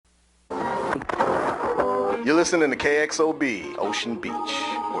You're listening to KXOB, Ocean Beach,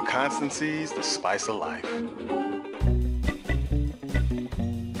 where constancy's the spice of life.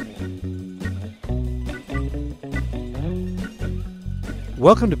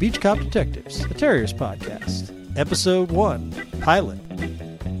 Welcome to Beach Cop Detectives, the Terriers podcast, Episode 1, Pilot.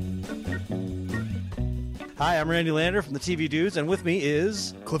 Hi, I'm Randy Lander from the TV Dudes, and with me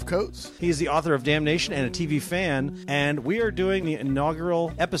is... Cliff Coates. He is the author of Damnation and a TV fan, and we are doing the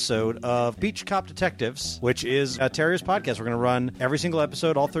inaugural episode of Beach Cop Detectives, which is a Terriers podcast. We're going to run every single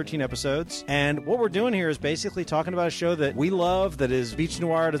episode, all 13 episodes, and what we're doing here is basically talking about a show that we love, that is beach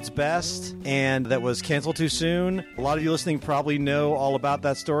noir at its best, and that was canceled too soon. A lot of you listening probably know all about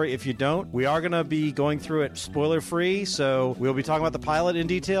that story. If you don't, we are going to be going through it spoiler-free, so we'll be talking about the pilot in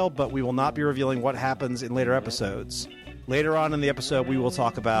detail, but we will not be revealing what happens in later episodes. Later on in the episode, we will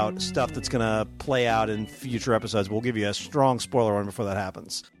talk about stuff that's going to play out in future episodes. We'll give you a strong spoiler warning before that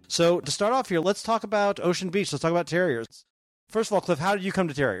happens. So to start off here, let's talk about Ocean Beach. Let's talk about Terriers. First of all, Cliff, how did you come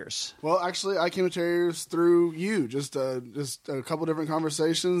to Terriers? Well, actually, I came to Terriers through you. Just a couple different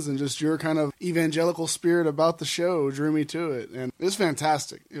conversations, and just your kind of evangelical spirit about the show drew me to it. And it was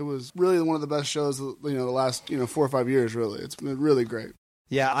fantastic. It was really one of the best shows, the last 4 or 5 years, really. It's been really great.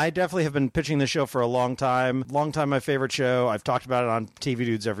 Yeah, I definitely have been pitching this show for a long time. Long time my favorite show. I've talked about it on TV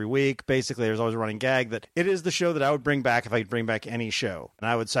Dudes every week. Basically, there's always a running gag that it is the show that I would bring back if I could bring back any show. And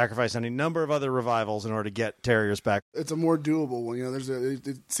I would sacrifice any number of other revivals in order to get Terriers back. It's a more doable one.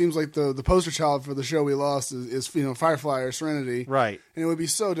 It seems like the poster child for the show we lost is Firefly or Serenity. Right. And it would be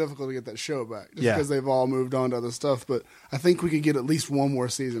so difficult to get that show back just because they've all moved on to other stuff. But I think we could get at least one more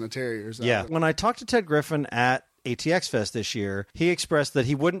season of Terriers. Yeah. When I talked to Ted Griffin at ATX Fest this year, he expressed that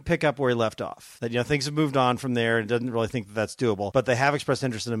he wouldn't pick up where he left off. That, things have moved on from there and doesn't really think that that's doable. But they have expressed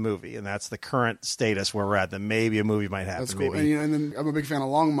interest in a movie, and that's the current status where we're at, that maybe a movie might happen. That's cool. And then I'm a big fan of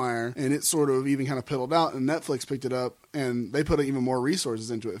Longmire, and it sort of even kind of piddled out, and Netflix picked it up, and they put even more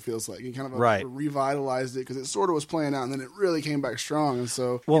resources into it, it feels like. And kind of revitalized it, because it sort of was playing out, and then it really came back strong. And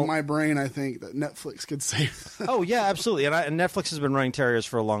so in my brain, I think that Netflix could save that. Oh, yeah, absolutely. And Netflix has been running Terriers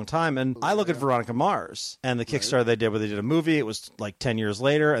for a long time, and I look at Veronica Mars and the Kickstarter they did where they did a movie. It was like 10 years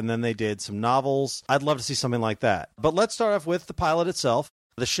later, and then they did some novels. I'd love to see something like that. But let's start off with the pilot itself.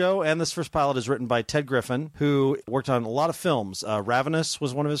 The show and this first pilot is written by Ted Griffin, who worked on a lot of films. Ravenous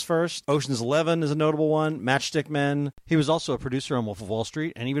was one of his first. Ocean's 11 is a notable one. Matchstick Men. He was also a producer on Wolf of Wall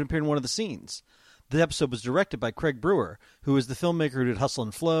Street and even appeared in one of the scenes. The episode was directed by Craig Brewer, who is the filmmaker who did Hustle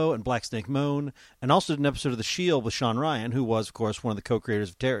and Flow and Black Snake Moan, and also did an episode of The Shield with Sean Ryan, who was, of course, one of the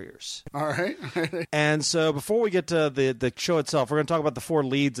co-creators of Terriers. All right. And so before we get to the show itself, we're going to talk about the 4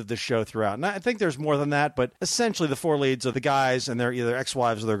 leads of the show throughout. And I think there's more than that, but essentially the 4 leads are the guys and their either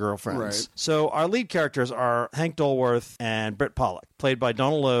ex-wives or their girlfriends. Right. So our lead characters are Hank Dolworth and Britt Pollock, played by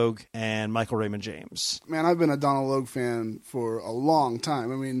Donald Logue and Michael Raymond James. Man, I've been a Donald Logue fan for a long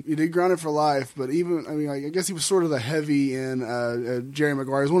time. I mean, he did Grounded for Life, but I guess he was sort of the heavy in Jerry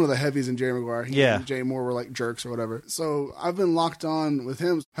Maguire. He was one of the heavies in Jerry Maguire. He and Jay Moore were like jerks or whatever. So I've been locked on with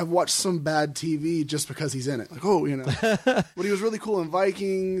him. I've watched some bad TV just because he's in it. Like, but he was really cool in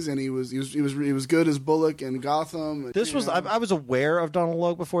Vikings, and he was good as Bullock in Gotham. I was aware of Donald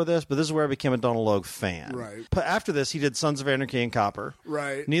Logue before this, but this is where I became a Donald Logue fan. Right. But after this, he did Sons of Anarchy and Copper.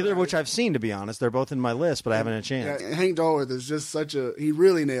 Right. Neither of which I've seen, to be honest. They're both in my list, but I haven't had a chance. Yeah, Hank Dolworth is just he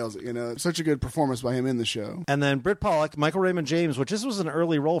really nails it. Such a good performance by him in the show. And then Britt Pollock, Michael Raymond James, which this was an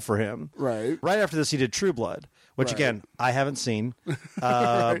early role for him. Right. Right after this, he did True Blood, which, again, I haven't seen,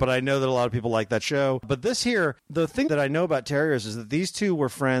 but I know that a lot of people like that show. But this here, the thing that I know about Terriers is that these two were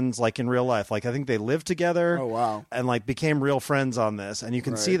friends, like, in real life. Like, I think they lived together. Oh, wow. And, like, became real friends on this. And you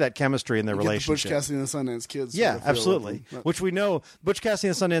can see that chemistry in their relationship. The Butch Cassidy and the Sundance Kids. Yeah, absolutely. Which we know, Butch Cassidy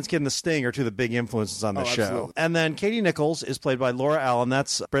and the Sundance Kid and The Sting are two of the big influences on the show. Absolutely. And then Katie Nichols is played by Laura Allen.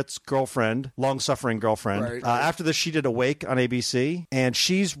 That's Britt's girlfriend, long-suffering girlfriend. Right. After this, she did Awake on ABC, and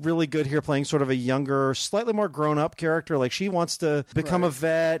she's really good here playing sort of a younger, slightly more grown-up character. Like, she wants to become a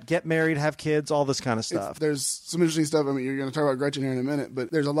vet, get married, have kids, all this kind of stuff. There's some interesting stuff. I mean, you're going to talk about Gretchen here in a minute,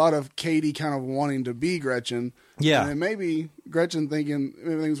 but there's a lot of Katie kind of wanting to be Gretchen. Yeah. And maybe Gretchen thinking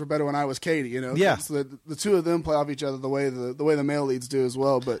things were better when I was Katie, Yeah. So the two of them play off each other the way the male leads do as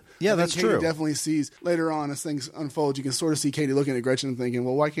well. But yeah, that's Katie true. Definitely sees later on as things unfold, you can sort of see Katie looking at Gretchen and thinking,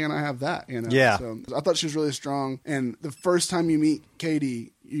 well, why can't I have that? Yeah. So I thought she was really strong. And the first time you meet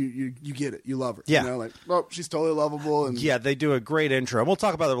Katie, you get it. You love her. Yeah. She's totally lovable. And yeah, they do a great intro. And we'll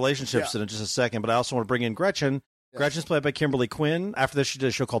talk about the relationships in just a second, but I also want to bring in Gretchen. Yeah. Gretchen's played by Kimberly Quinn. After this, she did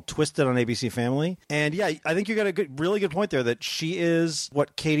a show called Twisted on ABC Family. And yeah, I think you got a really good point there that she is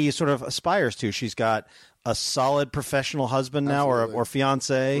what Katie sort of aspires to. She's got a solid professional husband now, or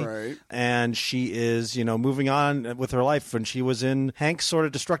fiance, right? And she is, moving on with her life when she was in Hank's sort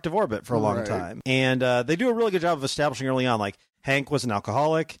of destructive orbit for a long time. And they do a really good job of establishing early on, like, Hank was an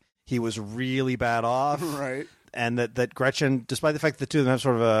alcoholic. He was really bad off. Right. And that Gretchen, despite the fact that the two of them have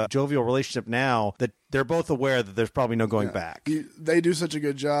sort of a jovial relationship now, that they're both aware that there's probably no going back. They do such a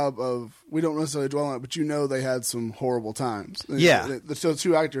good job of, we don't necessarily dwell on it, but they had some horrible times. Yeah. The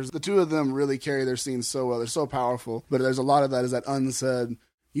two actors, the two of them really carry their scenes so well. They're so powerful. But there's a lot of that is that unsaid,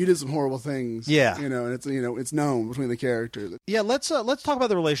 you did some horrible things. Yeah. And it's known between the characters. Yeah, let's talk about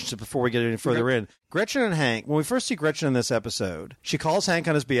the relationship before we get any further in. Gretchen and Hank, when we first see Gretchen in this episode, she calls Hank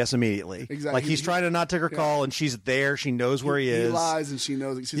on his BS immediately. Exactly. Like, he's trying to not take her call, and she's there. She knows where he is. He lies, and she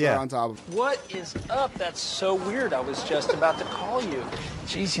knows she's right on top of him. What is up? That's so weird. I was just about to call you.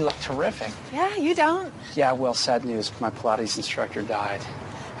 Jeez, you look terrific. Yeah, you don't. Yeah, well, sad news. My Pilates instructor died.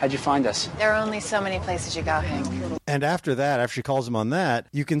 How'd you find us? There are only so many places you go, Hank. And after that, after she calls him on that,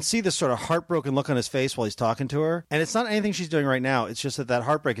 you can see this sort of heartbroken look on his face while he's talking to her. And it's not anything she's doing right now. It's just that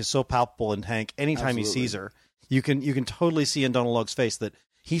heartbreak is so palpable in Hank anytime he sees her. You can totally see in Donald Logue's face that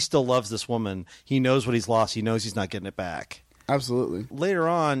he still loves this woman. He knows what he's lost. He knows he's not getting it back. Absolutely. Later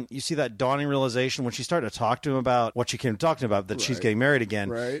on, you see that dawning realization when she started to talk to him about what she came talking about, that she's getting married again.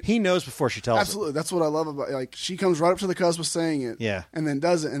 Right. He knows before she tells Absolutely. him. That's what I love about it. Like, she comes right up to the cusp of saying it. Yeah. And then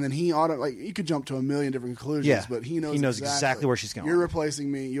does it. And then he you could jump to a million different conclusions, but he knows exactly where she's going. You're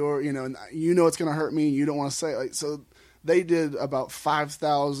replacing me. And it's going to hurt me. You don't want to say it. So they did about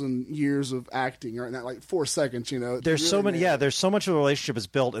 5,000 years of acting right now, like 4 seconds, There's really so many. Yeah, there's so much of a relationship is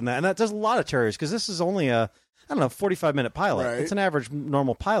built in that. And that does a lot of Terriers, because this is only a 45-minute pilot. Right. It's an average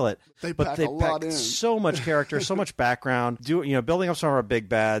normal pilot. They pack so much character, so much background, building up some of our big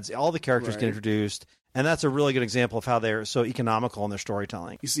bads. All the characters get introduced. And that's a really good example of how they're so economical in their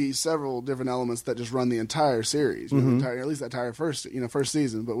storytelling. You see several different elements that just run the entire series, at least that entire first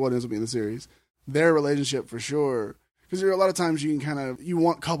season, but what ends up being the series. Their relationship for sure. Because a lot of times you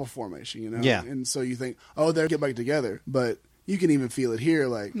want couple formation, Yeah. And so you think, they'll get back together. But you can even feel it here,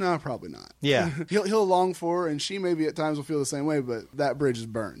 like, no, probably not. Yeah. He'll long for her, and she maybe at times will feel the same way, but that bridge is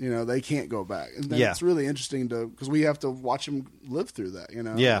burnt. They can't go back. And then it's really interesting because we have to watch him live through that,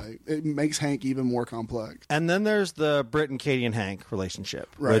 Yeah. Like, it makes Hank even more complex. And then there's the Britt and Katie and Hank relationship,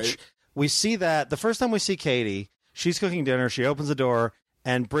 right. Which we see that the first time we see Katie, she's cooking dinner, she opens the door,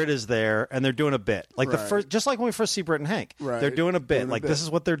 and Britt is there, and they're doing a bit. Like just like when we first see Britt and Hank. Right. They're doing a bit. This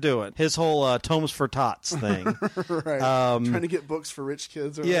is what they're doing. His whole Tomes for Tots thing. Right. Trying to get books for rich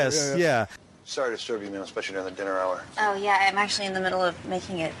kids. Yes, yeah. Sorry to disturb you, ma'am, especially during the dinner hour. Oh, yeah, I'm actually in the middle of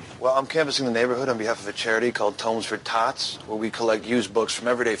making it. Well, I'm canvassing the neighborhood on behalf of a charity called Tomes for Tots, where we collect used books from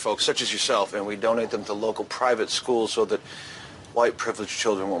everyday folks such as yourself, and we donate them to local private schools so that white privileged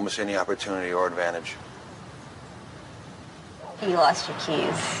children won't miss any opportunity or advantage. You lost your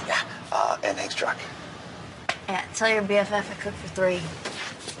keys. Yeah, and Hank's truck. Yeah, tell your BFF I cooked for 3.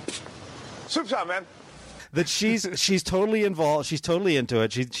 Soup time, man. That she's totally involved. She's totally into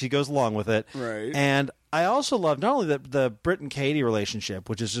it. She goes along with it. Right. And I also love not only the Britt and Katie relationship,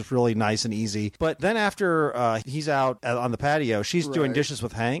 which is just really nice and easy, but then after he's out on the patio, she's doing dishes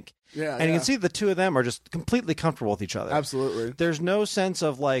with Hank. Yeah, and you can see the two of them are just completely comfortable with each other. Absolutely. There's no sense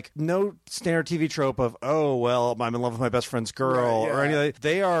of no standard TV trope of, oh, well, I'm in love with my best friend's girl or anything.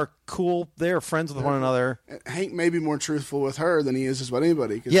 They are cool. They are friends with one another. Hank may be more truthful with her than he is just about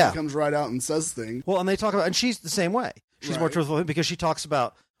anybody because he comes right out and says things. Well, and they talk about, and she's the same way. She's more truthful with him because she talks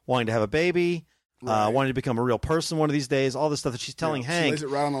about wanting to have a baby, wanting to become a real person one of these days, all this stuff that she's telling Hank. She lays it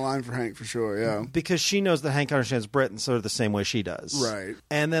right on the line for Hank for sure, yeah. Because she knows that Hank understands Britt in sort of the same way she does. Right.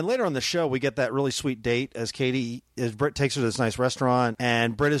 And then later on the show, we get that really sweet date as Britt takes her to this nice restaurant,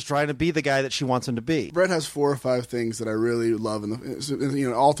 and Britt is trying to be the guy that she wants him to be. Britt has 4 or 5 things that I really love,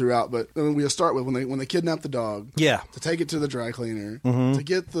 all throughout. But we'll start with when they kidnap the dog. Yeah. To take it to the dry cleaner. To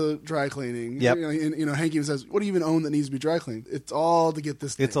get the dry cleaning. Yep. Hank even says, "What do you even own that needs to be dry cleaned?" It's all to get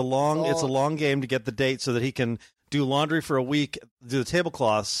this thing. It's a long game to get the date so that he can do laundry for a week, do the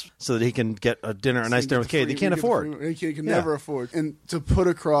tablecloths so that he can get a nice dinner with Katie. He can't afford. He can never afford. And to put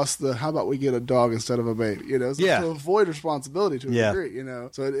across how about we get a dog instead of a baby? To avoid responsibility to a degree.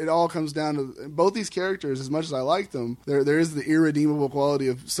 So it all comes down to both these characters. As much as I like them, there is the irredeemable quality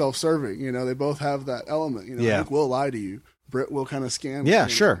of self-serving. They both have that element. Hank will lie to you. Britt will kind of scam. Yeah,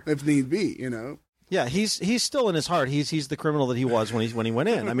 sure. If need be. Yeah, he's still in his heart. He's the criminal that he was when he went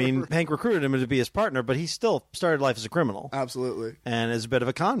in. I mean, Hank recruited him to be his partner, but he still started life as a criminal. Absolutely. And is a bit of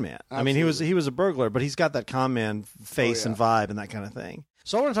a con man. Absolutely. I mean, he was a burglar, but he's got that con man face and vibe and that kind of thing.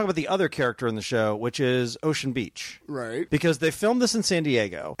 So I want to talk about the other character in the show, which is Ocean Beach. Right. Because they filmed this in San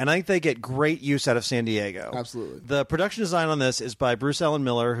Diego, and I think they get great use out of San Diego. Absolutely. The production design on this is by Bruce Allen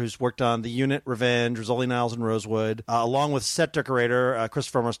Miller, who's worked on The Unit, Revenge, Rizzoli Niles, and Rosewood, along with set decorator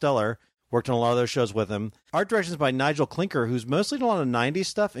Christopher Marsteller. Worked on a lot of those shows with him. Art direction is by Nigel Klinker, who's mostly done a lot of 90s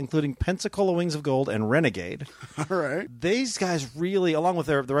stuff, including Pensacola Wings of Gold and Renegade. All right. These guys really, along with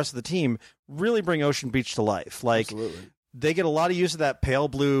the rest of the team, really bring Ocean Beach to life. Like, Absolutely. They get a lot of use of that pale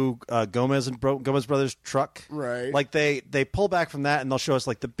blue Gomez Brothers truck. Right. Like, they pull back from that, and they'll show us,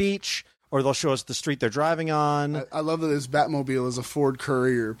 like, the beach, or they'll show us the street they're driving on. I love that this Batmobile is a Ford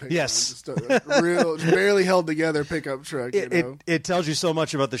Courier pickup. Yes. Just a real, barely held together pickup truck. It tells you so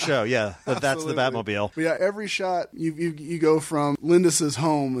much about the show, yeah. That's the Batmobile. But yeah, every shot, you go from Lindis's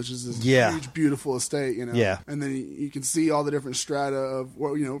home, which is this huge, beautiful estate, Yeah. and then you can see all the different strata of,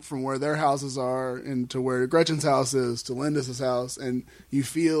 from where their houses are and to where Gretchen's house is to Lindis's house, and you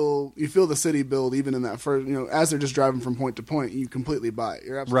feel the city build even in that first, as they're just driving from point to point, you completely buy it.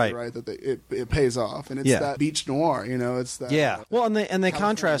 You're absolutely right that it pays off, and it's that beach noir, it's that. Well, and they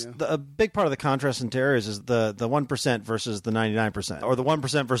contrast. A big part of the contrast in Terriers is the 1% versus the 99%, or the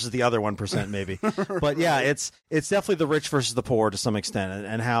 1% versus the other 1%, maybe. But yeah, it's definitely the rich versus the poor to some extent,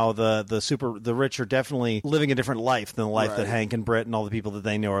 and how the rich are definitely living a different life than the life that Hank and Britt and all the people that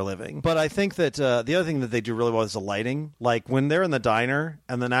they know are living. But I think that the other thing that they do really well is the lighting. Like when they're in the diner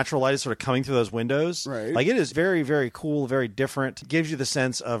and the natural light is sort of coming through those windows, like it is very, very cool, very different. It gives you the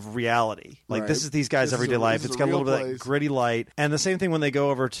sense of reality. Like this is these guys' everyday life. It's got a little bit of that gritty light. And the same thing when they go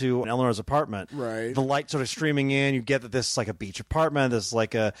over to Eleanor's apartment. Right. The light sort of streaming in. You get that this is like a beach apartment. This is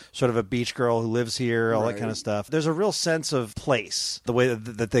like a sort of a beach girl who lives here, all that kind of stuff. There's a real sense of place, the way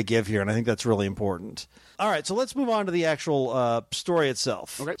that they give here, and I think that's really important. All right, so let's move on to the actual story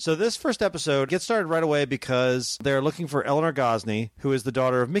itself. Okay. So this first episode gets started right away because they're looking for Eleanor Gosney, who is the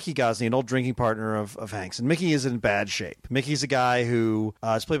daughter of Mickey Gosney, an old drinking partner of Hank's. And Mickey is in bad shape. Mickey's a guy who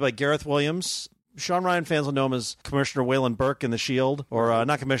is played by Gareth Williams. Sean Ryan fans will know him as Commissioner Waylon Burke in The Shield, or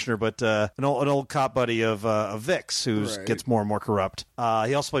not Commissioner, but an old cop buddy of Vic's, who gets more and more corrupt.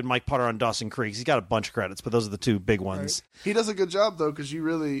 He also played Mike Potter on Dawson Creek. He's got a bunch of credits, but those are the two big ones. Right. He does a good job, though, because you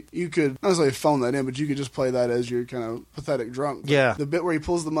could, not necessarily phone that in, but you could just play that as your kind of pathetic drunk. Yeah. The bit where he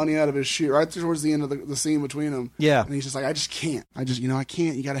pulls the money out of his shoe, right towards the end of the scene between them. Yeah. And he's just like, I just can't. I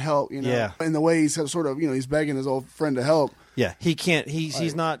can't. You got to help, Yeah. And the way he's sort of, he's begging his old friend to help. Yeah, he can't.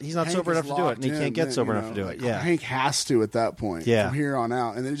 He's not sober enough to do it, and he can't get sober enough to do it. Yeah, Hank has to at that point. Yeah. From here on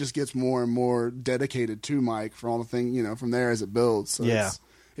out, and then it just gets more and more dedicated to Mike for all the thing. From there as it builds. So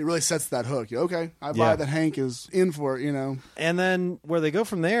it really sets that hook. Okay, I buy that Hank is in for it. And then where they go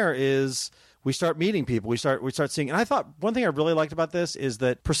from there is we start meeting people. We start seeing. And I thought one thing I really liked about this is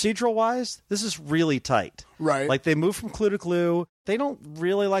that procedural wise, this is really tight. Right. Like they move from clue to clue. They don't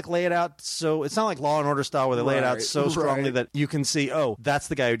really lay it out, so it's not like Law and Order style where they lay it out so strongly that you can see, oh, that's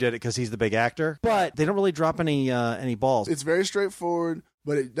the guy who did it because he's the big actor. But they don't really drop any balls. It's very straightforward,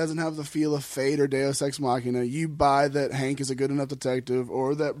 but it doesn't have the feel of Fate or Deus Ex Machina. You buy that Hank is a good enough detective,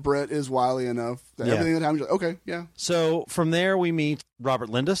 or that Brett is wily enough that everything that happens, you're like, okay, yeah. So from there we meet Robert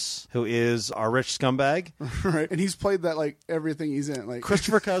Lindis, who is our rich scumbag. Right, and he's played that like everything he's in. Like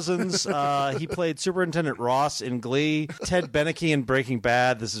Christopher Cousins, he played Superintendent Ross in Glee. Ted Beneke in Breaking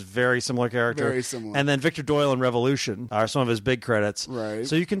Bad. This is very similar character. Very similar. And then Victor Doyle in Revolution are some of his big credits. Right.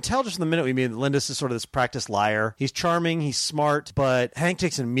 So you can tell just from the minute we meet that Lindis is sort of this practiced liar. He's charming, he's smart, but Hank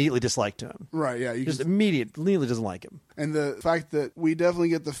takes an immediately dislike to him. Right, yeah. Immediately doesn't like him. And the fact that we definitely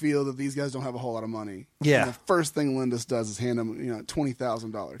get the feel that these guys don't have a whole lot of money. Yeah. And the first thing Lindis does is hand him,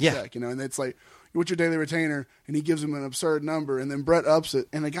 $20,000 check, and it's like, what's your daily retainer? And he gives him an absurd number, and then Brett ups it,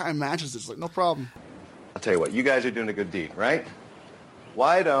 and the guy matches it. It's like, no problem. I'll tell you what, you guys are doing a good deed, right?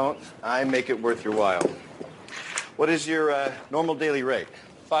 Why don't I make it worth your while? What is your normal daily rate?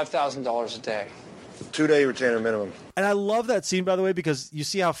 $5,000 a day. 2-day retainer minimum. And I love that scene, by the way, because you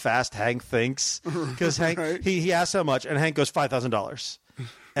see how fast Hank thinks. Because Hank, he asks how much, and Hank goes $5,000.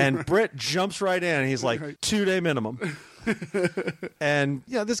 And Britt jumps right in, and he's like, 2-day minimum. And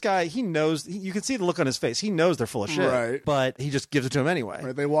this guy, he knows. You can see the look on his face. He knows they're full of shit, right? But he just gives it to him anyway.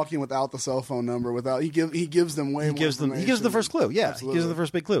 Right? They walk in without the cell phone number. He gives them way. He gives them the first clue. Yeah, absolutely. He gives them the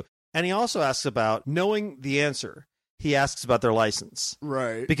first big clue. And he also asks about knowing the answer. He asks about their license,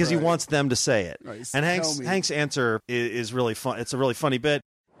 right? Because he wants them to say it. Right. And Hank's answer is really fun. It's a really funny bit.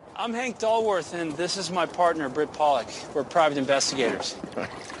 I'm Hank Dallworth, and this is my partner, Britt Pollock. We're private investigators.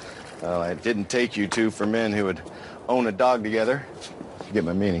 Well, it didn't take you two for men who would own a dog together. You get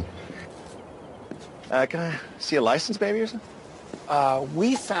my meaning. Can I see a license, maybe, or something?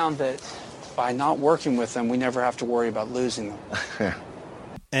 We found that by not working with them, we never have to worry about losing them.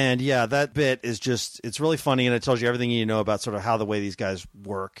 And yeah, that bit is just, it's really funny, and it tells you everything you know about sort of how the way these guys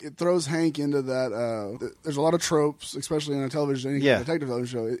work. It throws Hank into that, there's a lot of tropes, especially in a television, any detective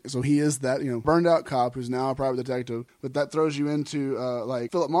television show. So he is that, burned out cop who's now a private detective, but that throws you into,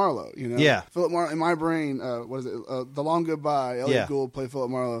 like Philip Marlowe, Yeah. Philip Marlowe, in my brain, what is it? The Long Goodbye, Elliot Gould played Philip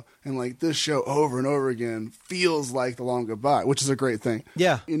Marlowe, and like this show over and over again feels like The Long Goodbye, which is a great thing.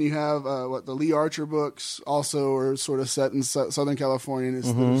 Yeah. And you have, the Lee Archer books also are sort of set in Southern California, and it's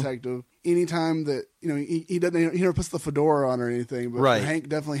the detective. Anytime that he doesn't, he never puts the fedora on or anything, but Hank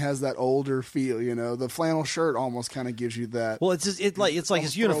definitely has that older feel. The flannel shirt almost kind of gives you that. Well, it's like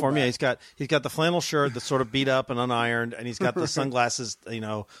his uniform. Yeah, he's got the flannel shirt that's sort of beat up and unironed, and he's got the sunglasses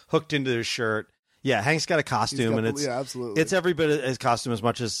hooked into his shirt. Yeah, Hank's got a costume, and it's absolutely. It's every bit of his costume as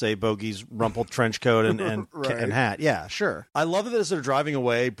much as, say, Bogey's rumpled trench coat and and hat. Yeah, sure. I love that as they're driving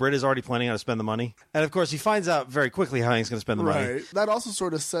away, Britt is already planning how to spend the money, and of course, he finds out very quickly how Hank's going to spend the money. Right. That also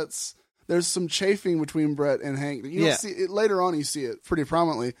sort of sets. There's some chafing between Brett and Hank. You don't see it later on. You see it pretty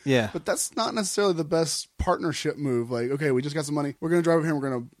prominently. Yeah, but that's not necessarily the best partnership move. Like, okay, we just got some money. We're going to drive over here. We're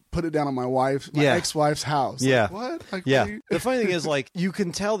going to put it down on my ex-wife's house. Yeah. Like, what? Like, yeah. what The funny thing is, like, you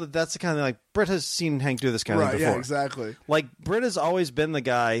can tell that's the kind of thing, like, Britt has seen Hank do this kind of thing before. Yeah, exactly. Like, Britt has always been the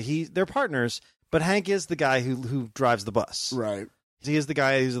guy. They're partners, but Hank is the guy who drives the bus. Right. He is the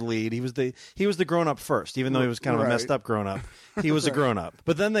guy who's the lead. He was the grown up first, even though he was kind of a messed up grown up. He was a grown up.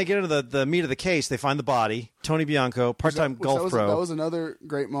 But then they get into the meat of the case. They find the body. Tony Bianco, part-time golf pro. That was another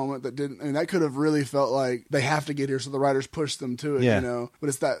great moment that didn't. I mean, that could have really felt like they have to get here, so the writers push them to it. Yeah. But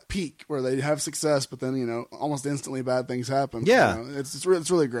it's that peak where they have success, but then almost instantly bad things happen. Yeah. It's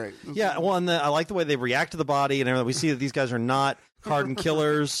really great. Yeah. Well, and I like the way they react to the body and everything. We see that these guys are not hardened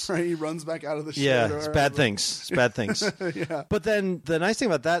killers. Right, he runs back out of the shed. Yeah, it's bad things. It's bad things. Yeah. But then the nice thing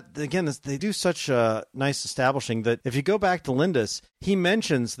about that, again, is they do such a nice establishing that if you go back to Lindis, he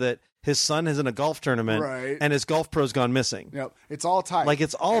mentions that his son is in a golf tournament, and his golf pro's gone missing. Yep, it's all tight. Like,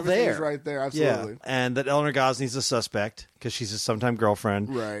 it's all there. Right there, absolutely. Yeah. And that Eleanor Gosney's a suspect because she's his sometime girlfriend.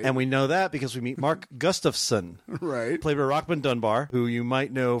 Right. And we know that because we meet Mark Gustafson, right, played by Rockman Dunbar, who you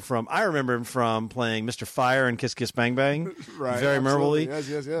might know from, I remember him from playing Mr. Fire in Kiss Kiss Bang Bang. Right. Very memorably.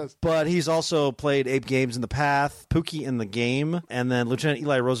 Yes. But he's also played Abe Games in The Path, Pookie in The Game, and then Lieutenant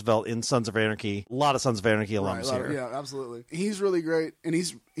Eli Roosevelt in Sons of Anarchy. A lot of Sons of Anarchy alums here. Yeah, absolutely. He's really great, and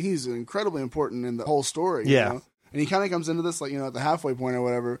he's incredibly important in the whole story. Yeah. And he kind of comes into this, like, at the halfway point or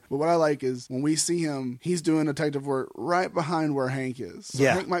whatever. But what I like is when we see him, he's doing detective work right behind where Hank is. So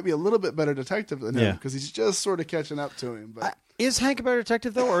Hank might be a little bit better detective than him because he's just sort of catching up to him. But is Hank a better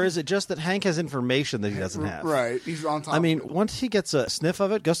detective, though, or is it just that Hank has information that he doesn't have? Right. He's on top of it. Once he gets a sniff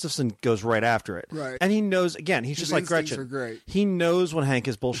of it, Gustafson goes right after it. Right. And he knows, again, he's just like Gretchen. Are great. He knows when Hank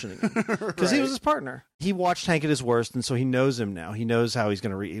is bullshitting because he was his partner. He watched Hank at his worst, and so he knows him now. He knows how he's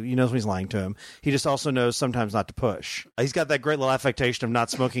going to he knows when he's lying to him. He just also knows sometimes not to push. He's got that great little affectation of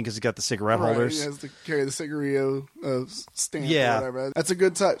not smoking because he's got the cigarette holders. He has to carry the cigarillo stamp or whatever. That's a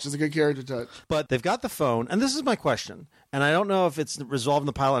good touch. It's a good character touch. But they've got the phone, and this is my question, and I don't know if it's resolved in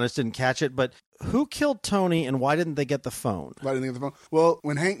the pilot and I just didn't catch it, but who killed Tony and why didn't they get the phone? Why didn't they get the phone? Well,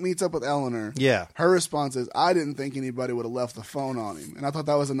 when Hank meets up with Eleanor, her response is, I didn't think anybody would have left the phone on him. And I thought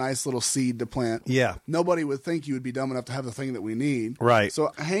that was a nice little seed to plant. Yeah. Nobody would think you would be dumb enough to have the thing that we need. Right.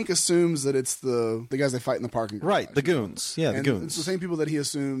 So Hank assumes that it's the guys they fight in the parking garage. Right, the goons. Yeah, the goons. It's the same people that he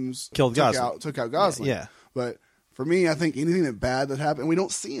assumes took out Gosling. Yeah. But for me, I think anything that bad that happened, we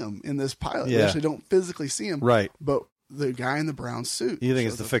don't see him in this pilot. We actually don't physically see him. Right. But the guy in the brown suit. You think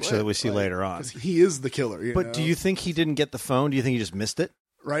it's the fixture that we see later on. He is the killer. But do you think he didn't get the phone? Do you think he just missed it?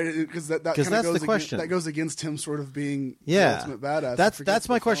 Right, because that's the question. That goes against him sort of being the ultimate badass. That's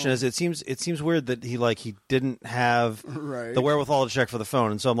my question. Is it seems weird that he didn't have the wherewithal to check for the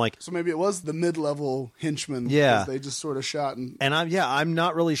phone, and so I'm like, so maybe it was the mid-level henchman. Yeah, they just sort of shot and I'm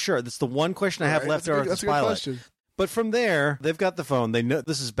not really sure. That's the one question I have left over at this pilot. Question. But from there, they've got the phone. They know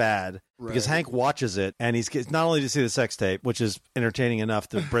this is bad because Hank watches it, and he's not only to see the sex tape, which is entertaining enough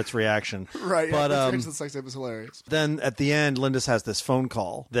to Britt's reaction. Right, but the sex tape is hilarious. Then at the end, Lindis has this phone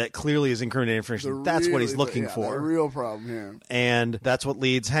call that clearly is incriminating information. That's what he's looking for. The real problem here. And that's what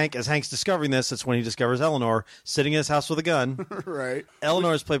leads Hank, as Hank's discovering this, that's when he discovers Eleanor sitting in his house with a gun. Right.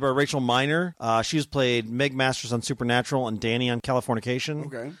 Eleanor is played by Rachel Miner. She's played Meg Masters on Supernatural and Danny on Californication.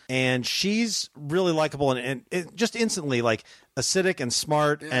 Okay. And she's really likable and just instantly like acidic and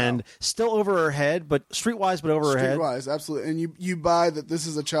smart and still over her head, but streetwise, but over her head. Streetwise, absolutely. And you buy that this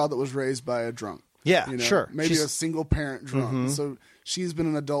is a child that was raised by a drunk. Yeah, sure. Maybe a single parent drunk. Mm-hmm. So she's been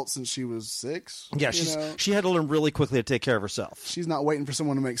an adult since she was 6. Yeah, she had to learn really quickly to take care of herself. She's not waiting for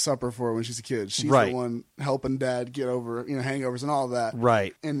someone to make supper for her when she's a kid. She's right. the one helping dad get over, hangovers and all that.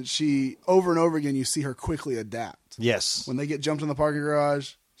 Right. And she, over and over again, you see her quickly adapt. Yes. When they get jumped in the parking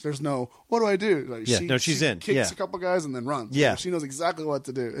garage, there's no, what do I do? Like, she's in. Kicks a couple guys and then runs. Yeah. She knows exactly what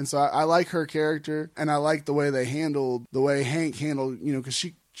to do. And so I like her character, and I like the way Hank handled, because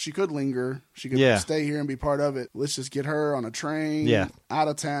she could linger. She could stay here and be part of it. Let's just get her on a train, out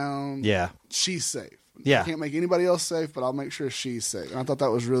of town. Yeah. She's safe. Yeah. I can't make anybody else safe, but I'll make sure she's safe. And I thought that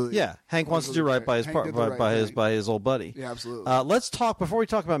was really... Yeah. Hank wants to do right by his by his old buddy. Yeah, absolutely. Let's talk, before we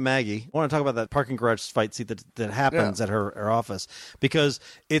talk about Maggie, I want to talk about that parking garage fight scene that happens at her office, because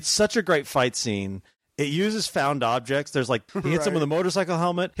it's such a great fight scene. It uses found objects. There's he hits him with a motorcycle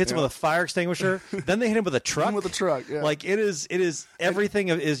helmet, hits him with a fire extinguisher. Then they hit him with a truck. Yeah. It is everything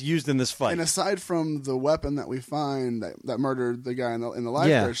is used in this fight. And aside from the weapon that we find that murdered the guy in the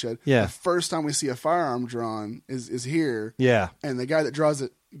lifeguard shed, the first time we see a firearm drawn is here. Yeah. And the guy that draws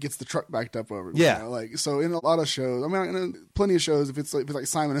it gets the truck backed up over it. Yeah. So in a lot of shows, plenty of shows, if it's like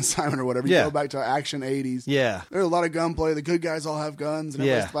Simon and Simon or whatever, you go back to action 80s. Yeah. There's a lot of gunplay. The good guys all have guns and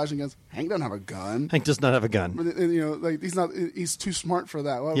everybody's flashing guns. Hank doesn't have a gun. Hank does not have a gun. He's too smart for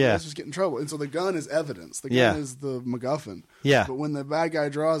that. Well, yeah. Let's just get in trouble. And so the gun is evidence. The gun is the MacGuffin. Yeah. But when the bad guy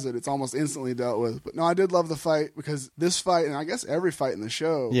draws it, it's almost instantly dealt with. But no, I did love the fight, because this fight, and I guess every fight in the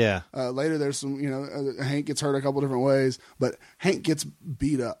show, later there's some, Hank gets hurt a couple different ways, but Hank gets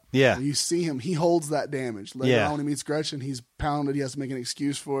beat up. Yeah. You see him, he holds that damage. Later on when he meets Gretchen, he's pounded, he has to make an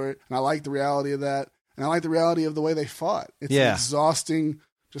excuse for it. And I like the reality of that. And I like the reality of the way they fought. It's exhausting,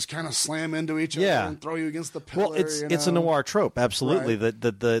 just kind of slam into each other and throw you against the pillar. Well, it's a noir trope, absolutely. Right.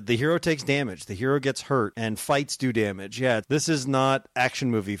 The hero takes damage, the hero gets hurt, and fights do damage. Yeah, this is not action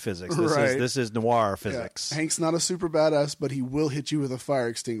movie physics. This is noir physics. Yeah. Hank's not a super badass, but he will hit you with a fire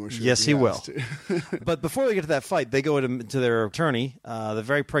extinguisher. Yes, he will. But before they get to that fight, they go to their attorney, the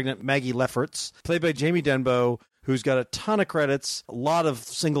very pregnant Maggie Lefferts, played by Jamie Denbo, who's got a ton of credits, a lot of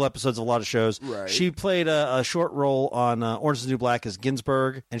single episodes of a lot of shows. Right. She played a short role on Orange is the New Black as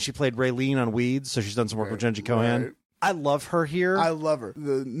Ginsburg, and she played Raylene on Weeds, so she's done some work with Jenji Kohan. Right. I love her here. I love her.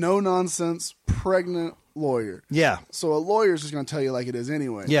 The no-nonsense, pregnant lawyer. Yeah. So a lawyer's just going to tell you like it is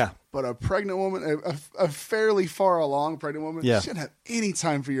anyway. Yeah. But a pregnant woman, a fairly far along pregnant woman, shouldn't have any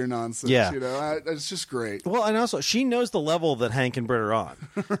time for your nonsense. Yeah. It's just great. Well, and also, she knows the level that Hank and Britt are on.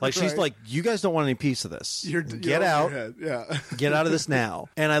 Like, she's like, you guys don't want any piece of this. Get out. Get out of this now.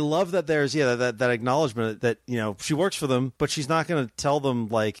 And I love that there's, that acknowledgement that, she works for them, but she's not going to tell them,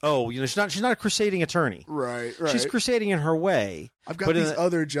 like, she's not a crusading attorney. Right. She's crusading in her way. I've got these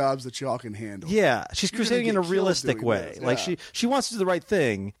other jobs that y'all can handle. Yeah, she's crusading in a realistic way. Like, she wants to do the right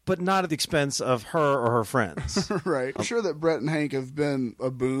thing, but not at the expense of her or her friends. Right. I'm sure that Brett and Hank have been a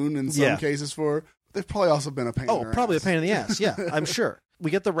boon in some cases for her. They've probably also been a pain in their probably ass. A pain in the ass. Yeah, I'm sure.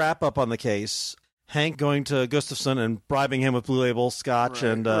 We get the wrap up on the case. Hank going to Gustafson and bribing him with Blue Label scotch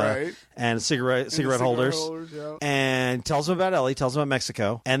and cigarette holders, and tells him about Ellie, tells him about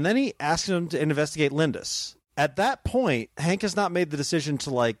Mexico, and then he asks him to investigate Lindis. At that point, Hank has not made the decision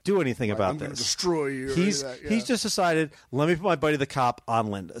to do anything about I'm this. Gonna destroy you. He's just decided, let me put my buddy the cop on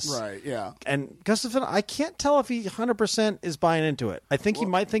Lindis. Right. Yeah. And Gustafson, I can't tell if he 100% is buying into it. I think he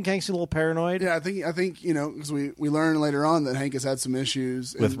might think Hank's a little paranoid. Yeah, I think because we learn later on that Hank has had some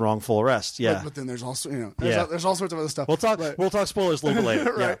issues with wrongful arrest. Yeah. But then there's also there's all sorts of other stuff. We'll talk spoilers a little bit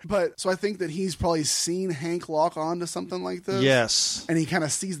later. Right. Yeah. But so I think that he's probably seen Hank lock on to something like this. Yes. And he kind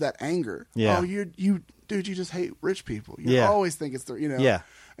of sees that anger. Yeah. Oh, dude, you just hate rich people. You always think it's Yeah.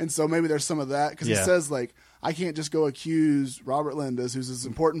 And so maybe there's some of that, because he says, I can't just go accuse Robert Lindis, who's this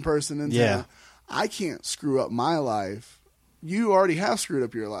important person in town. I can't screw up my life. You already have screwed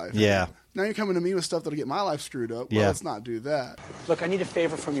up your life. Yeah. Now you're coming to me with stuff that'll get my life screwed up. Well, let's not do that. Look, I need a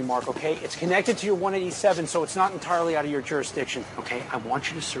favor from you, Mark, okay? It's connected to your 187, so it's not entirely out of your jurisdiction, okay? I want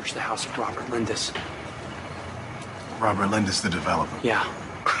you to search the house of Robert Lindis. Robert Lindis, the developer? Yeah.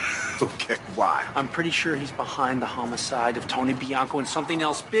 Okay, why? I'm pretty sure he's behind the homicide of Tony Bianco and something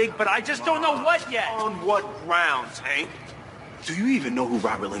else big, but I just don't know what yet. On what grounds, Hank? Do you even know who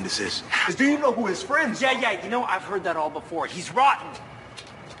Robert Lindis is? Do you know who his friends are? Yeah, I've heard that all before. He's rotten.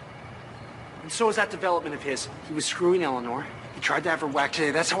 And so is that development of his. He was screwing Eleanor. He tried to have her whacked today.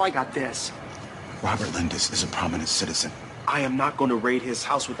 That's how I got this. Robert Lindis is a prominent citizen. I am not going to raid his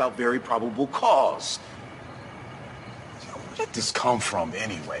house without very probable cause. Where did this come from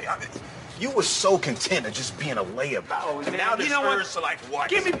anyway? You were so content of just being a layabout. Oh, and now this turns to like what?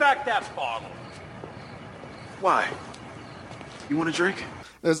 Give me back that bottle. Why? You want a drink?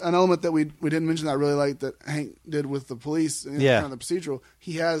 There's an element that we didn't mention that I really like that Hank did with the police and kind of the procedural.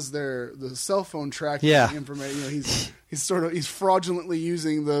 He has the cell phone tracking information. You know, he's fraudulently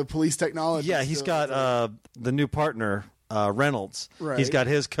using the police technology. Yeah, he's got the new partner. Reynolds. Right. He's got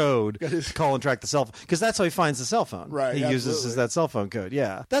his code to call and track the cell phone because that's how he finds the cell phone. Right. He uses that cell phone code.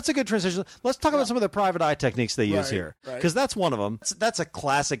 Yeah, that's a good transition. Let's talk about some of the private eye techniques they use here because that's one of them. That's a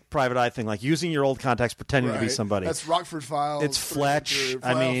classic private eye thing, like using your old contacts, pretending to be somebody. That's Rockford Files. It's Fletch.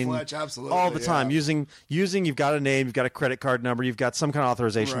 Fletch, absolutely, all the time using. You've got a name, you've got a credit card number, you've got some kind of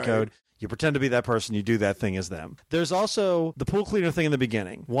authorization code. You pretend to be that person, you do that thing as them. There's also the pool cleaner thing in the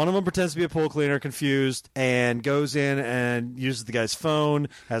beginning. One of them pretends to be a pool cleaner, confused, and goes in and uses the guy's phone,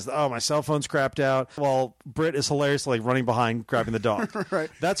 my cell phone's crapped out, while Britt is hilariously running behind, grabbing the dog. Right.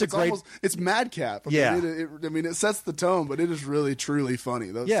 That's it's madcap. I mean, it sets the tone, but it is really, truly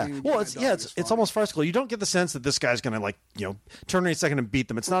funny. Those it's almost farcical. You don't get the sense that this guy's going to, turn any second and beat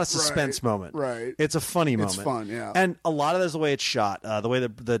them. It's not a suspense moment. Right. It's a funny moment. It's fun, yeah. And a lot of that's the way it's shot, the way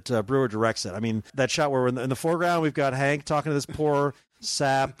that Brewer directs it. I mean, that shot where we're in the foreground, we've got Hank talking to this poor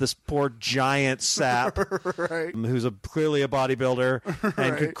sap, this poor giant sap, who's clearly a bodybuilder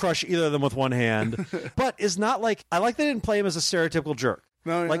and could crush either of them with one hand, but is not like, I like they didn't play him as a stereotypical jerk.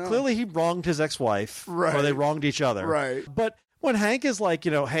 No, clearly he wronged his ex-wife, or they wronged each other. Right. But when Hank is like,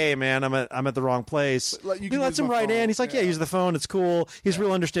 hey man, I'm at the wrong place, he lets him right in. He's like, use the phone. It's cool. He's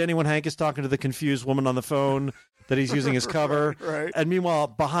real understanding when Hank is talking to the confused woman on the phone that he's using as cover. Right. And meanwhile,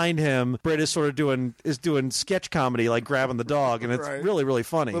 behind him, Britt is sort of doing sketch comedy, like grabbing the dog, and it's really, really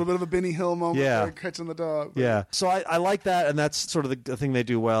funny. A little bit of a Benny Hill moment, there, catching the dog. Yeah. So I like that, and that's sort of the thing they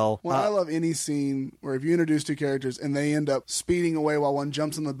do well. Well, I love any scene where if you introduce two characters and they end up speeding away while one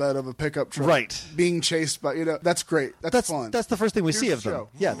jumps in the bed of a pickup truck, being chased by, that's great. That's fun. That's the first thing we see of them.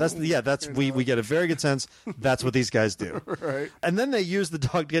 Yeah, that's we get a very good sense that's what these guys do. Right. And then they use the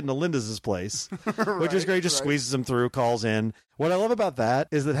dog to get into Linda's place, which is great. He just squeezes him through, calls in. What I love about that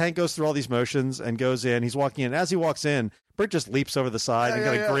is that Hank goes through all these motions and goes in. He's walking in. As he walks in, Britt just leaps over the side and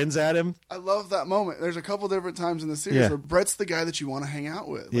kind of grins at him. I love that moment. There's a couple different times in the series where Brett's the guy that you want to hang out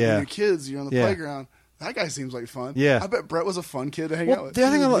with. Like when you're kids, you're on the playground. That guy seems like fun. Yeah. I bet Brett was a fun kid to hang out with. The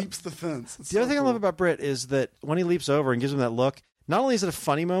other thing leaps the fence. The other thing I love about Britt is that when he leaps over and gives him that look, not only is it a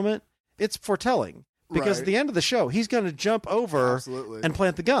funny moment, it's foretelling. Because at the end of the show, he's going to jump over and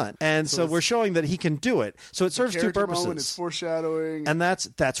plant the gun. And so we're showing that he can do it. So it serves two purposes. Moment, it's foreshadowing. And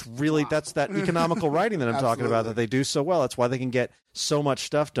that's really that economical writing that I'm talking about that they do so well. That's why they can get so much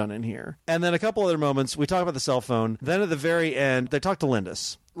stuff done in here. And then a couple other moments, we talk about the cell phone. Then at the very end, they talk to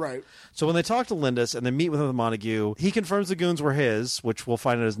Lindis. Right. So when they talk to Lindis and they meet with Montague, he confirms the goons were his, which we'll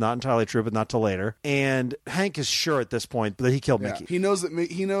find out is not entirely true, but not till later. And Hank is sure at this point that he killed Mickey. He knows that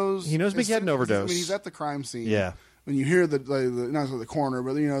Mickey had an overdose. When he's at the crime scene. Yeah. When you hear the not the coroner,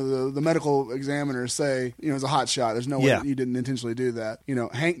 but the medical examiner say, it's a hot shot. There's no way that you didn't intentionally do that.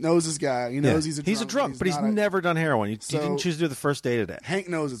 Hank knows this guy. He knows he's a drunk. But he's never done heroin. He didn't choose to do the first day today. Hank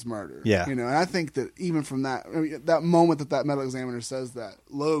knows it's murder. Yeah. And I think that even from that moment that medical examiner says that,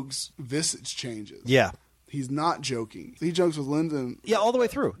 Logue's visage changes. Yeah. He's not joking. He jokes with Lyndon. Yeah, all the way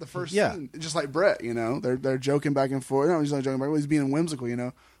through. The first scene. Just like Brett, they're joking back and forth. No, he's not joking back. He's being whimsical,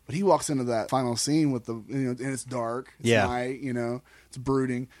 But he walks into that final scene with and it's dark. It's night, it's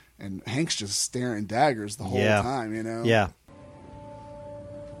brooding. And Hank's just staring daggers the whole time, Yeah.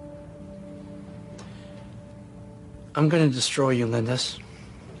 I'm going to destroy you, Lindis.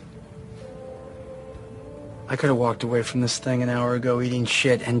 I could have walked away from this thing an hour ago eating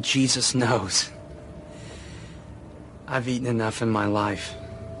shit, and Jesus knows. I've eaten enough in my life.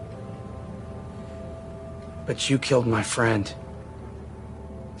 But you killed my friend.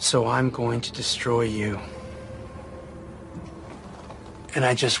 So I'm going to destroy you. And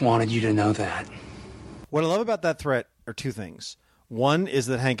I just wanted you to know that. What I love about that threat are two things. One is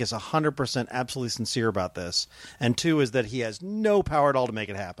that Hank is 100% absolutely sincere about this. And two is that he has no power at all to make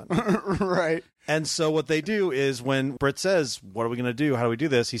it happen. Right. And so what they do is when Britt says, what are we going to do? How do we do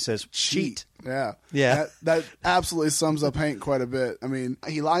this? He says, cheat. Yeah. Yeah. That absolutely sums up Hank quite a bit. I mean,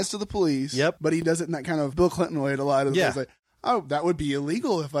 he lies to the police. Yep. But he does it in that kind of Bill Clinton way to lie to the police. Like, oh, that would be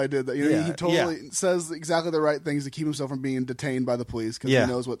illegal if I did that. He totally says exactly the right things to keep himself from being detained by the police because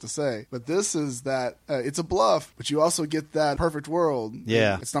he knows what to say. But this is that it's a bluff, but you also get that perfect world.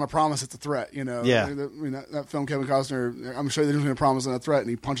 Yeah. It's not a promise, it's a threat, Yeah. That film, Kevin Costner, I'm sure they're just going to promise and a threat, and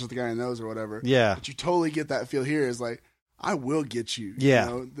he punches the guy in the nose or whatever. Yeah. But you totally get that feel here is like, I will get you.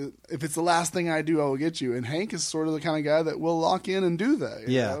 Yeah. If it's the last thing I do, I will get you. And Hank is sort of the kind of guy that will lock in and do that.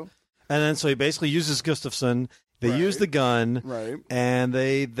 You know? And then so he basically uses Gustafson. They use the gun, right? And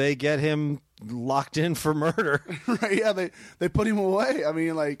they get him, locked in for murder. Right? Yeah, they put him away. I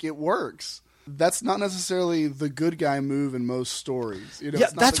mean, like, it works. That's not necessarily the good guy move in most stories. You know, Yeah,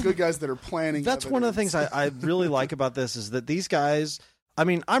 it's not that's the good guys that are planning. That's one of the things I really like about this is that these guys. I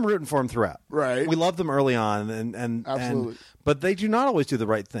mean, I'm rooting for them throughout. Right. We love them early on, and Absolutely. but they do not always do the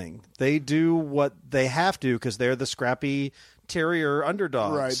right thing. They do what they have to because they're the scrappy terrier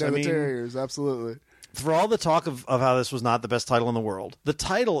underdogs. Right, they're the Terriers, absolutely. For all the talk of how this was not the best title in the world, the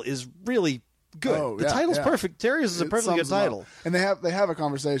title is really good. Oh, the yeah, title's yeah. perfect. Terriers is a It perfectly good sums them up. title. And they have a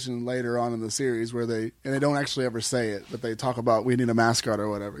conversation later on in the series where they don't actually ever say it, but they talk about we need a mascot or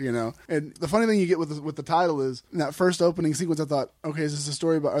whatever, you know. And the funny thing you get with the title is in that first opening sequence, I thought, okay, is this a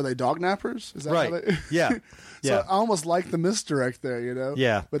story about are they dog nappers? Is that Right. how they... Yeah. So Yeah. I almost like the misdirect there, you know.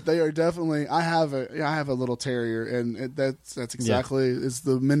 Yeah. But they are definitely. I have a little terrier, and that's exactly it's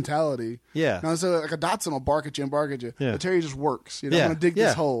the mentality. Yeah. Now, so like a Dachshund will bark at you and bark at you. Yeah. The terrier just works. You know, Yeah. I'm gonna dig Yeah.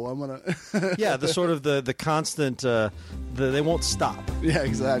 this hole. I'm gonna. Yeah, the sort of the constant. They won't stop. Yeah,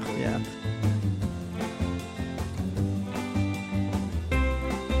 exactly. Yeah.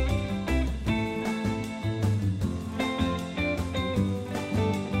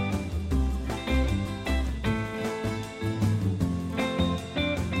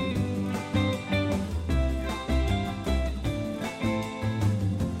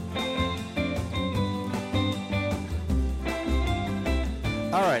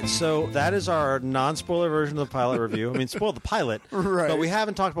 All right, so that is our non-spoiler version of the pilot review. I mean, spoiled the pilot, Right. but we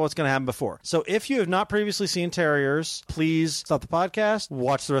haven't talked about what's going to happen before. So if you have not previously seen Terriers, please stop the podcast,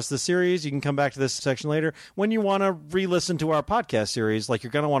 watch the rest of the series. You can come back to this section later when you want to re-listen to our podcast series, like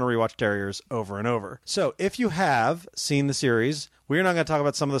you're going to want to rewatch Terriers over and over. So if you have seen the series, we're not going to talk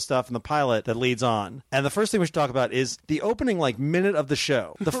about some of the stuff in the pilot that leads on. And the first thing we should talk about is the opening minute of the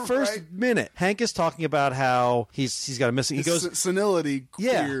show. The first Right. minute, Hank is talking about how he's got a missing. He goes senility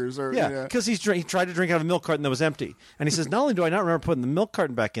queers or because he tried to drink out of a milk carton that was empty, and he says, "Not only do I not remember putting the milk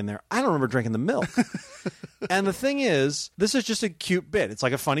carton back in there, I don't remember drinking the milk." And the thing is, this is just a cute bit. It's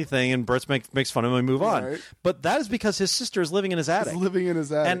like a funny thing, and Bert makes fun of him and we move on. Right. But that is because his sister is living in his attic. He's living in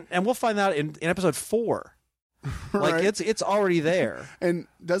his attic. And we'll find out in episode 4. Like Right. it's already there. And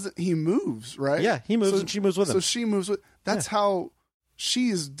doesn't he moves, right? Yeah, he moves and she moves with him. So she moves with. That's how. She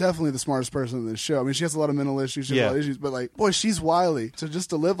is definitely the smartest person in this show. I mean, she has a lot of mental issues, she has a lot of issues, but like, boy, she's wily. So just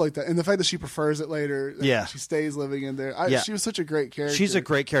to live like that, and the fact that she prefers it later, that she stays living in there. She was such a great character. She's a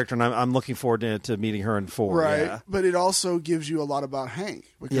great character, and I'm looking forward to meeting her in 4. Right, Yeah. but it also gives you a lot about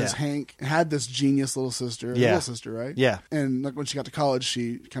Hank because Hank had this genius little sister, little sister, right? Yeah. And like when she got to college,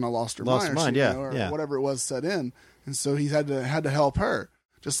 she kind of lost her mind, or whatever it was set in, and so he had to help her.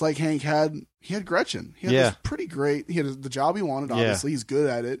 Just like Hank he had Gretchen. He had this pretty great. He had the job he wanted. Obviously, he's good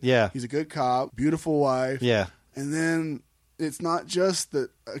at it. Yeah, he's a good cop, beautiful wife. Yeah, and then it's not just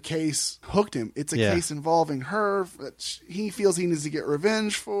that a case hooked him. It's a case involving her that he feels he needs to get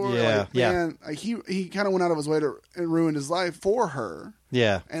revenge for. Yeah, man, like he kind of went out of his way to and ruined his life for her.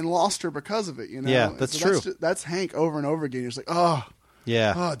 Yeah, and lost her because of it. You know. Yeah, that's true. That's Hank over and over again. You're just like, oh.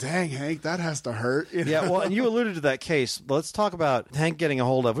 Yeah. Oh, dang, Hank, that has to hurt. You know? Yeah, well, and you alluded to that case. Let's talk about Hank getting a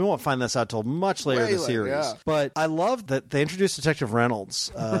hold of. We won't find this out till much later in the series. Yeah. But I love that they introduced Detective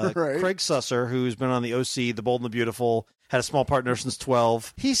Reynolds. Right. Craig Susser, who's been on the OC, The Bold and the Beautiful, had a small partner since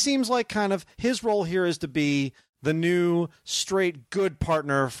 12. He seems like kind of his role here is to be the new straight good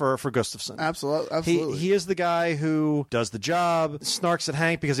partner for Gustafson. Absolutely. He is the guy who does the job, snarks at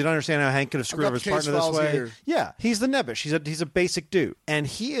Hank because he doesn't understand how Hank could have screwed over his partner this way. Here. Yeah, he's the nebbish. He's a basic dude, and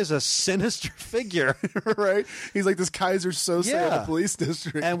he is a sinister figure. Right? He's like this Kaiser Sose of the police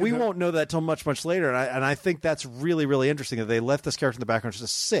district. And we won't know that till much later. And I think that's really, really interesting that they left this character in the background just to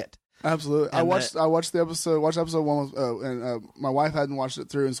sit. Absolutely. I watched episode 1, and my wife hadn't watched it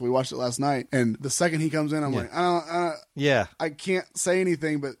through, and so we watched it last night. And the second he comes in, I'm like, I can't say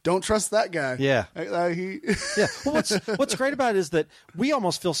anything, but don't trust that guy. Yeah. Yeah. Well, what's great about it is that we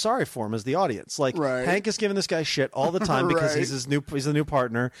almost feel sorry for him as the audience. Like Hank is giving this guy shit all the time because he's the new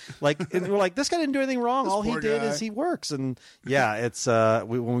partner. Like, and we're like, this guy didn't do anything wrong. All he did is he works. And it's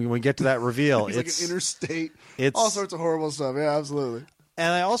when we get to that reveal, it's like an interstate. It's all sorts of horrible stuff. Yeah, absolutely.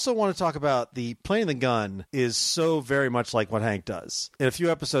 And I also want to talk about the playing the gun is so very much like what Hank does. In a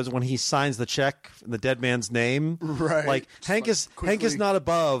few episodes, when he signs the check in the dead man's name, right? Like Hank is not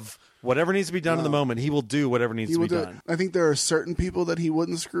above whatever needs to be done in the moment. He will do whatever needs to be done. I think there are certain people that he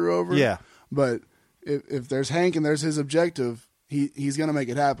wouldn't screw over. Yeah, but if there's Hank and there's his objective, he's going to make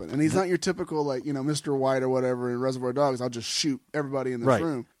it happen. And he's not your typical, like, Mr. White or whatever in Reservoir Dogs. I'll just shoot everybody in this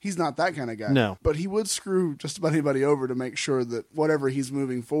room. He's not that kind of guy. No. But he would screw just about anybody over to make sure that whatever he's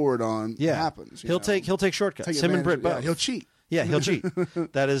moving forward on happens. He'll take shortcuts. Him and Britt both. Yeah, he'll cheat. Yeah, he'll cheat.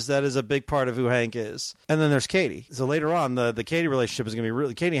 That is a big part of who Hank is. And then there's Katie. So later on, the Katie relationship is going to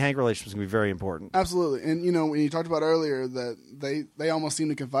be Katie and Hank relationship is going to be very important. Absolutely. And when you talked about earlier that they almost seem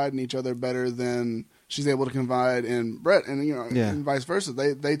to confide in each other better than she's able to confide in Brett, and and vice versa.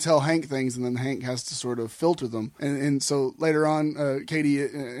 They tell Hank things, and then Hank has to sort of filter them. And so later on, Katie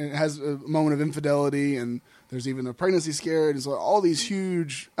has a moment of infidelity, and there's even a pregnancy scare, and so all these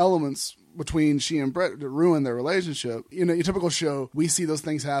huge elements between she and Brett to ruin their relationship. Your typical show, we see those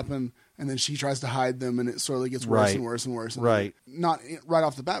things happen, and then she tries to hide them, and it sort of gets worse and worse and worse. And right. Not right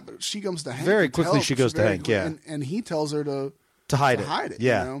off the bat, but she comes to Hank. Very quickly she goes to Hank, and he tells her to hide it.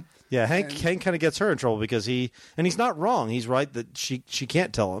 Yeah. Yeah, Hank kind of gets her in trouble because he's not wrong. He's right that she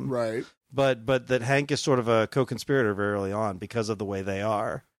can't tell him. Right. But that Hank is sort of a co-conspirator very early on because of the way they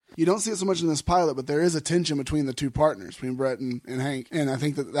are. You don't see it so much in this pilot, but there is a tension between the two partners, between Brett and Hank. And I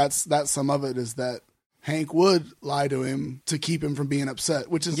think that's some of it is that Hank would lie to him to keep him from being upset,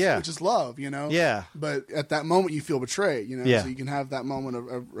 which is love, Yeah. But at that moment, you feel betrayed, Yeah. So you can have that moment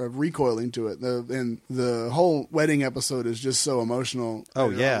of recoiling to it. And the whole wedding episode is just so emotional. Oh,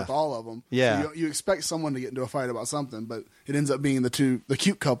 yeah. With all of them. Yeah. So you expect someone to get into a fight about something, but it ends up being the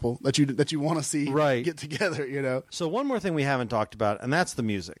cute couple that you want to see get together, So one more thing we haven't talked about, and that's the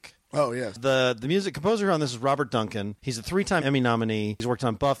music. Oh, yes. The music composer on this is Robert Duncan. He's a 3-time Emmy nominee. He's worked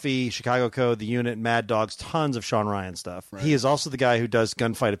on Buffy, Chicago Code, The Unit, Mad Dogs, tons of Sean Ryan stuff. Right. He is also the guy who does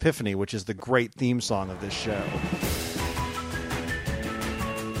Gunfight Epiphany, which is the great theme song of this show.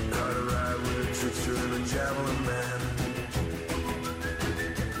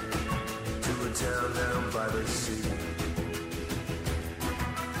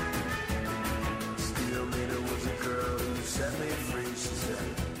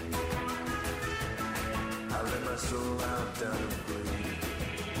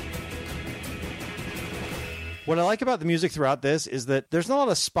 What I like about the music throughout this is that there's not a lot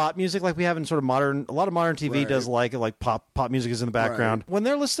of spot music like we have in sort of a lot of modern TV does like pop music is in the background. When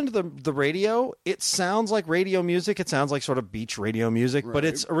they're listening to the radio, it sounds like radio music. It sounds like sort of beach radio music, but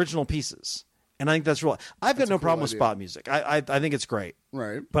it's original pieces. And I think that's real. I've got no problem with spot music. I think it's great.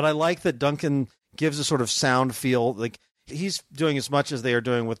 Right. But I like that Duncan gives a sort of sound feel like he's doing as much as they are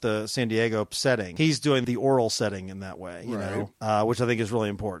doing with the San Diego setting. He's doing the oral setting in that way, you know, which I think is really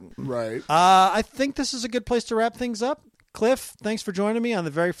important. Right. I think this is a good place to wrap things up. Cliff, thanks for joining me on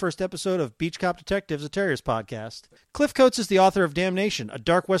the very first episode of Beach Cop Detectives, a Terriers podcast. Cliff Coates is the author of Damnation, a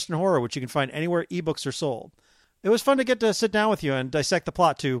dark Western horror which you can find anywhere ebooks are sold. It was fun to get to sit down with you and dissect the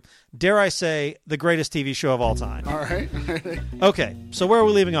plot to, dare I say, the greatest TV show of all time. All right. Okay, so where are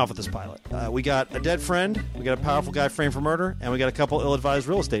we leaving off with this pilot? We got a dead friend, we got a powerful guy framed for murder, and we got a couple ill-advised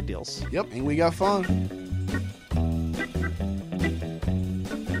real estate deals. Yep, and we got fun.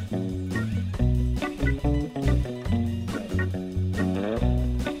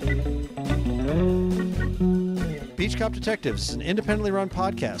 Beach Cop Detectives is an independently run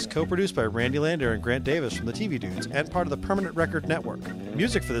podcast co-produced by Randy Lander and Grant Davis from the TV Dudes and part of the Permanent Record Network.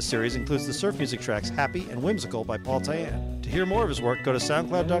 Music for this series includes the surf music tracks Happy and Whimsical by Paul Tayan. To hear more of his work, go to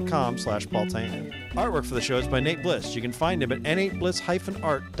soundcloud.com/Paul Tayan. Artwork for the show is by Nate Bliss. You can find him at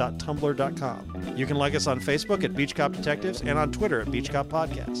n8bliss-art.tumblr.com. You can like us on Facebook at Beach Cop Detectives and on Twitter at Beach Cop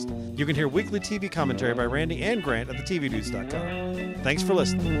Podcast. You can hear weekly TV commentary by Randy and Grant at thetvdudes.com. Thanks for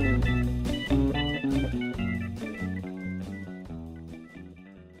listening.